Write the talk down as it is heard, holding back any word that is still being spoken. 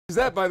Is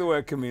that, by the way,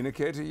 a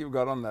communicator you've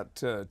got on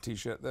that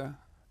T-shirt there?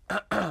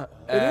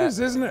 It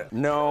is, isn't it?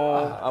 No,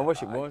 I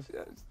wish it was.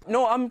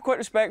 No, I'm quite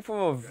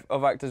respectful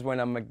of actors when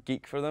I'm a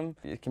geek for them.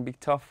 It can be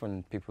tough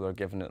when people are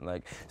giving it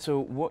like...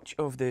 So which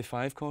of the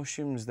 5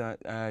 costumes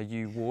that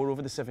you wore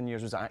over the 7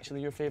 years was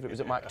actually your favourite? Was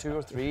it Mac 2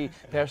 or 3?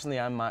 Personally,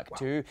 I'm Mac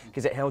 2,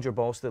 because it held your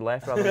balls to the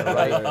left rather than the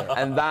right.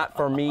 And that,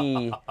 for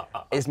me,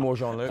 is more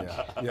Jean-Luc.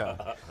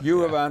 Yeah.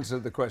 You have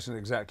answered the question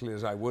exactly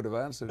as I would have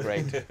answered it.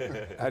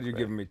 Right. Had you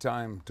given me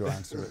time to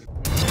answer it.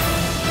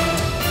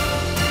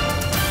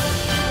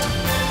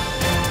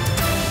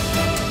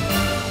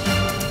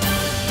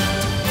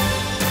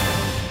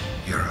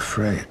 You're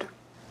afraid.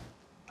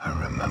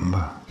 I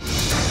remember.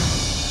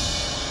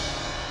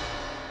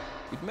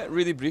 We'd met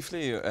really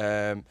briefly.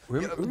 We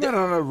met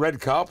on a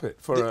red carpet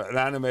for an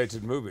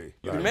animated movie.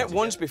 We met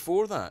once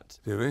before that.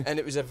 Did we? And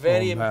it was a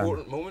very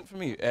important moment for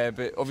me,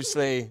 but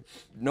obviously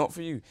not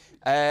for you.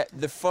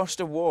 The first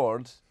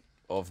award,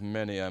 of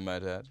many I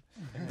might add,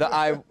 that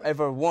I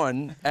ever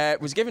won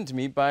was given to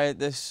me by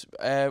this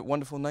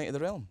wonderful Knight of the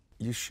Realm.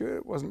 You sure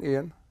it wasn't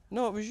Ian?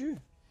 No, it was you.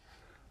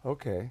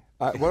 Okay.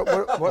 What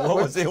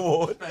was the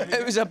award?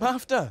 It was a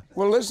BAFTA.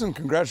 Well, listen,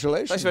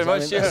 congratulations. Thanks very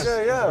much. Cheers.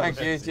 Yeah. Thank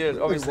you. Cheers.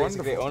 Obviously, it's a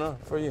great honour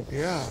for you.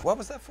 Yeah. What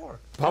was that for?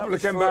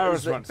 Public It was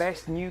embarrassment. the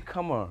best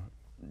newcomer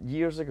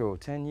years ago,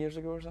 10 years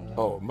ago or something.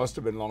 Oh, must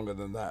have been longer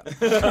than that.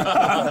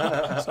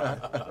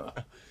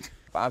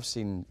 But I've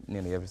seen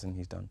nearly everything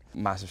he's done.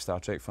 Massive Star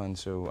Trek fan,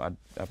 so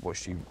I've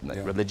watched you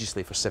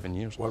religiously for 7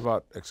 years. What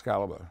about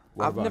Excalibur?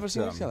 I've never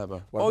seen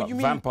Excalibur. What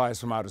about Vampires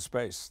from Outer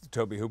Space, the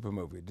Toby Hooper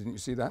movie? Didn't you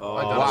see that? Oh,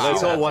 wow.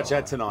 Let's all watch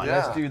that tonight.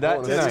 Yeah. Let's do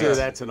that tonight. Let's do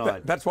that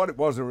tonight. That's what it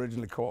was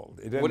originally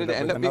called. What did it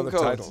end up being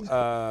called?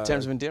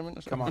 Terms of Endearment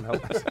or something? Come on,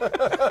 help us.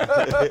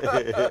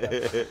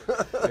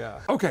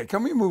 Yeah. Okay,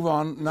 can we move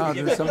on now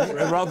to something,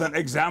 rather than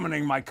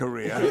examining my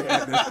career,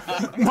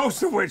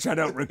 most of which I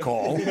don't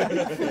recall.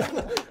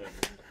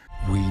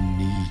 We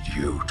need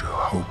you to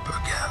hope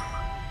again.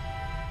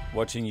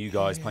 Watching you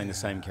guys playing the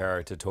same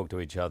character, talk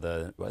to each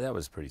other, well, that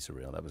was pretty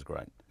surreal. That was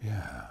great.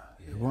 Yeah,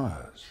 it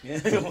was.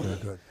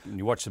 Good. When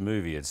you watch the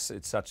movie, it's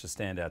such a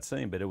standout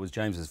scene, but it was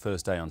James's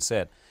first day on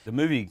set. The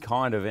movie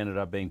kind of ended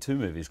up being 2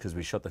 movies because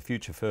we shot The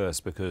Future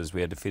first because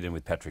we had to fit in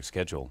with Patrick's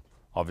schedule.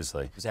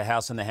 Obviously. It was a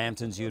house in the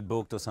Hamptons you'd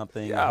booked or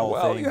something? Yeah,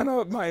 well, you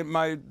know,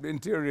 my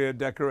interior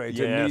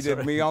decorator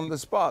needed me on the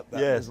spot.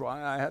 That was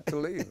why I had to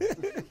leave.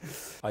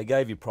 I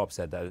gave you props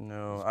that day.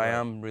 No, I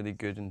am really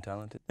good and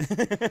talented.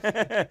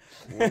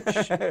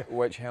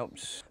 which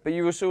helps. But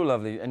you were so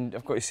lovely, and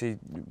I've got to say,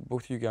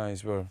 both you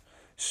guys were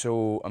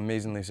so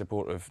amazingly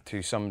supportive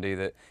to somebody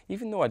that,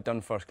 even though I'd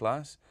done first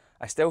class,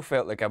 I still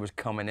felt like I was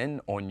coming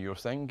in on your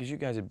thing, because you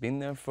guys had been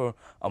there for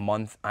a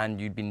month and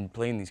you'd been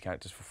playing these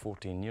characters for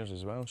 14 years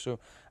as well. So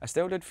I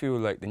still did feel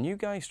like the new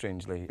guy,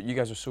 strangely. But you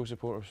guys are so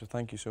supportive, so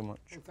thank you so much.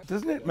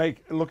 Doesn't it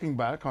make, looking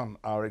back on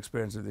our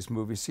experience of this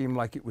movie, seem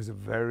like it was a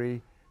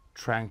very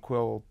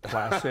tranquil,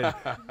 placid,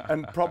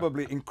 and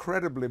probably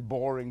incredibly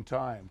boring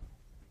time?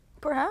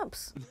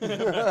 Perhaps. You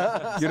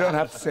don't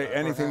have to say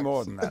anything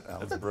more than that, Al.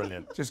 That's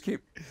brilliant. Just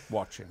keep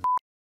watching.